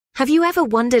Have you ever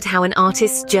wondered how an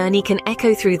artist's journey can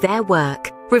echo through their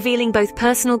work, revealing both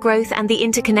personal growth and the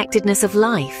interconnectedness of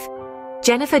life?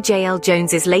 Jennifer J.L.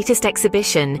 Jones's latest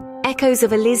exhibition, Echoes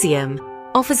of Elysium,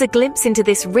 offers a glimpse into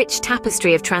this rich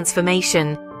tapestry of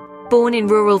transformation. Born in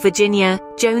rural Virginia,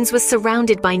 Jones was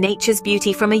surrounded by nature's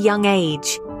beauty from a young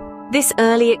age. This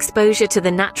early exposure to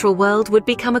the natural world would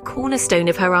become a cornerstone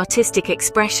of her artistic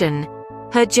expression.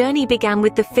 Her journey began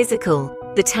with the physical,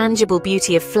 the tangible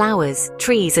beauty of flowers,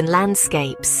 trees, and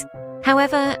landscapes.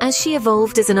 However, as she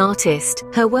evolved as an artist,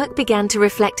 her work began to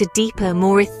reflect a deeper,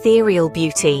 more ethereal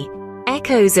beauty.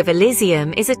 Echoes of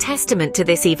Elysium is a testament to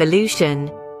this evolution.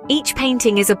 Each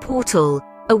painting is a portal,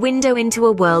 a window into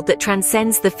a world that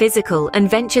transcends the physical and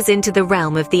ventures into the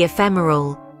realm of the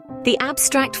ephemeral. The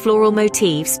abstract floral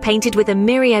motifs, painted with a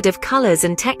myriad of colors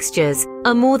and textures,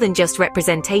 are more than just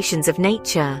representations of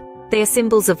nature. They are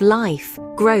symbols of life,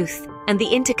 growth, and the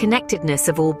interconnectedness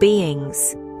of all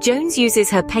beings. Jones uses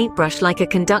her paintbrush like a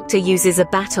conductor uses a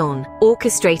baton,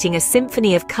 orchestrating a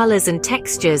symphony of colors and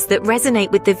textures that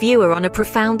resonate with the viewer on a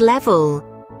profound level.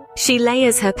 She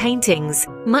layers her paintings,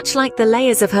 much like the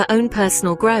layers of her own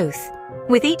personal growth.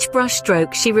 With each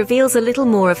brushstroke, she reveals a little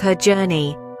more of her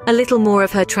journey, a little more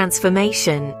of her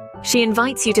transformation. She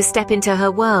invites you to step into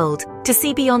her world, to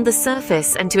see beyond the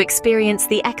surface and to experience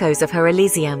the echoes of her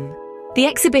Elysium. The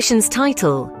exhibition's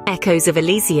title, Echoes of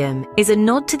Elysium, is a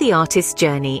nod to the artist's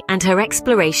journey and her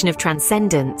exploration of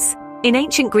transcendence. In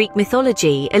ancient Greek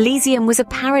mythology, Elysium was a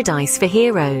paradise for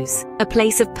heroes, a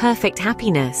place of perfect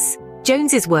happiness.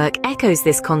 Jones's work echoes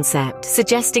this concept,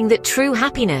 suggesting that true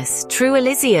happiness, true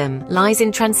Elysium, lies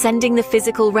in transcending the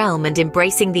physical realm and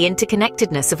embracing the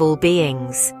interconnectedness of all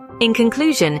beings. In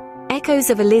conclusion, Echoes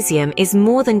of Elysium is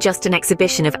more than just an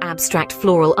exhibition of abstract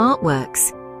floral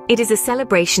artworks. It is a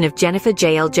celebration of Jennifer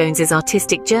J.L. Jones's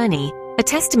artistic journey, a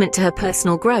testament to her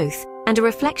personal growth, and a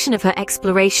reflection of her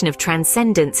exploration of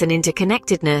transcendence and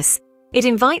interconnectedness. It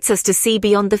invites us to see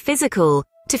beyond the physical,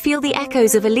 to feel the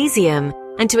echoes of Elysium,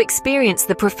 and to experience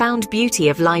the profound beauty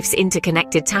of life's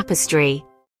interconnected tapestry.